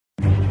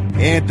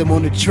Anthym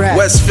on the track.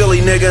 West Philly,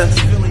 nigga.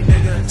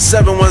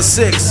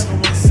 716.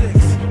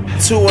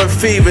 2-1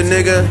 fever,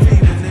 nigga.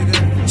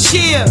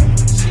 Cheer.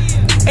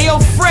 Hey, yo,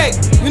 Freck,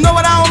 you know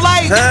what I don't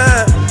like?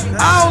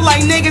 I don't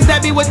like niggas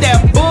that be with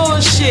that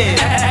bullshit.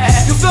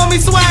 You feel me,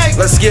 Swagg?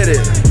 Let's get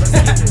it.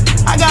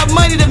 I got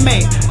money to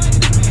make.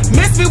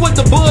 Miss me with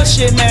the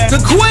bullshit, man. The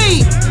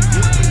queen.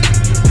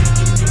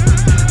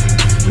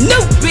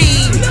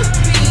 Nubian.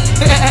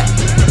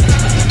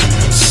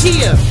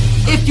 Cheer.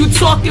 If you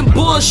talking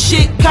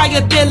bullshit,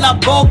 cállate la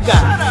boca.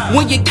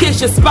 When you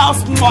kiss your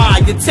spouse,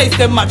 you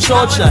tasting my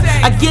torture.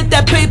 I get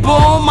that paper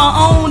on my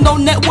own, no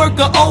network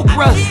or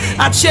Oprah.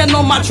 I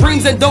channel my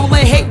dreams and don't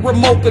let hate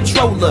remote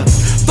controller.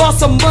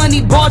 Thoughts of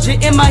money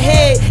barging in my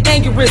head,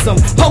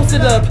 aneurysm.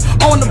 Posted up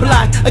on the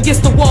block,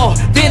 against the wall,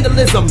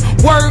 vandalism.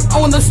 Word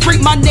on the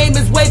street, my name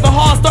is waving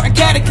hard, starting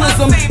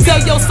cataclysm. Tell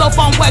yourself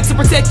I'm wax to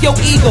protect your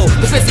ego,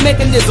 defense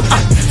mechanism.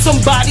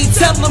 Somebody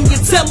tell them, you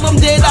tell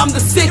them that I'm the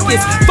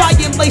sickest.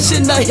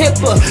 Violation of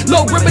HIPAA,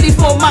 no remedy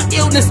for my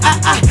illness.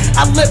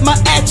 I let my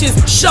actions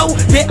show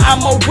that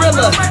I'm a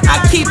realer.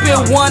 I keep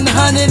it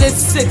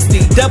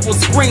 160, Devil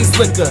Springs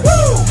liquor.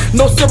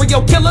 No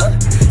serial killer,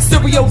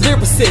 serial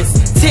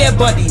lyricist, tear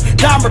buddy,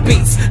 diamond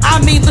beats. I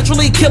mean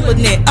literally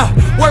killing it.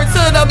 Word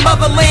to the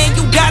motherland,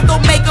 you got no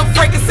makeup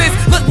frankincense.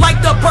 Look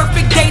like the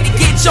perfect day to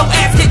get your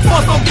ass kicked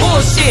for some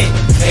bullshit.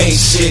 Ain't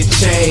shit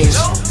changed,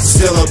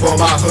 still up on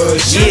my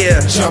hood shit.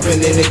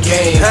 Jumping in the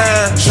game,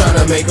 trying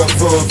to make a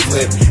full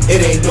flip.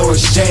 It ain't no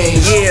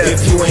exchange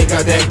if you ain't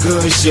got that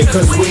good shit.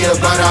 Cause we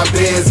about our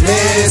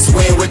business.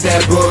 Win with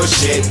that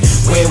bullshit.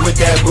 Win with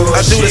that bullshit.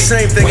 I do the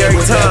same thing every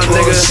time,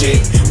 nigga.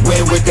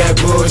 Win with that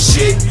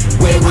bullshit.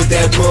 Win with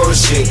that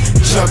bullshit.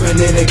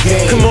 Jumping in the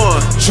game. Come on.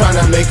 Trying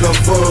to make a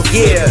full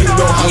flip. You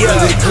know how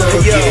really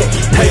could get.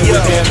 Win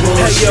with that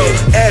bullshit.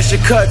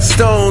 Asher cut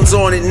stones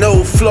on it,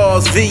 no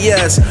flaws,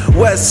 VS.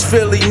 West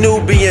Philly,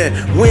 Nubian,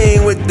 we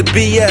ain't with the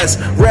BS.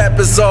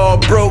 Rappers all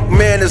broke,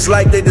 man, it's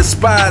like they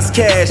despise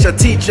cash. I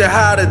teach you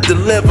how to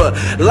deliver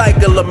like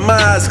a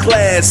Lamaze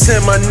class.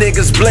 Send my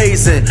niggas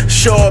blazing,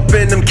 show up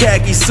in them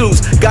khaki suits.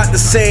 Got the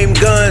same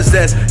guns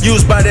that's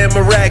used by them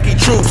Iraqi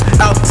troops.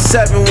 Out the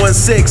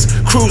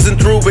 716, cruising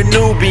through with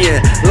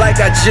Nubian.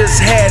 Like I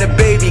just had a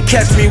baby,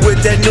 catch me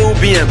with that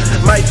Nubian.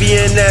 Might be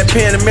in that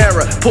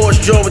Panamera, Porsche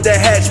Joe with that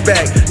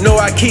hatchback. No,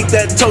 I keep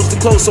that toaster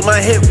close on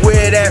my hip,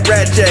 where that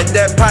ratchet,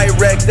 that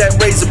Pyrex, that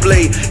razor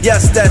blade.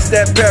 Yes, that's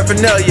that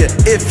paraphernalia.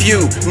 If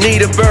you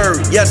need a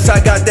bird, yes,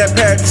 I got that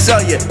parrot to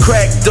sell you.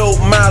 Crack, dope,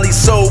 molly,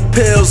 sold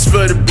pills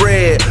for the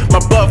bread.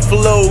 My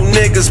Buffalo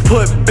niggas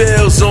put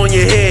bills on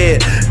your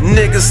head.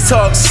 Niggas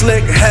talk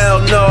slick, hell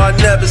no, I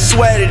never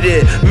sweated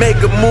it. Make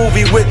a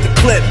movie with the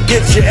clip,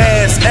 get your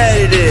ass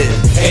edited.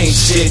 Ain't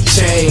shit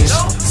changed,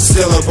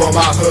 still up on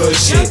my hood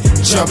shit.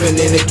 Jumping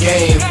in the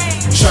game,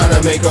 trying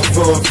to make a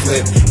full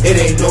flip. It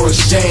ain't no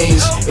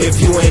exchange if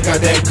you ain't got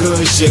that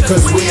good shit.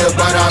 Cause we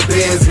about our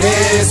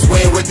business.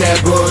 Win with that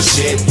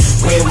bullshit.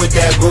 Win with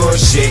that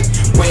bullshit.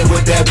 Win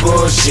with that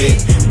bullshit.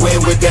 Win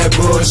with that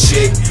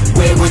bullshit.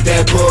 Win with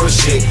that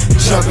bullshit.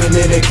 Jumping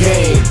in the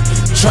game,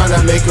 trying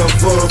to make a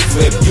full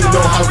flip. You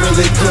know how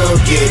really could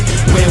get.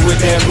 Win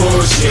with that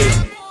bullshit.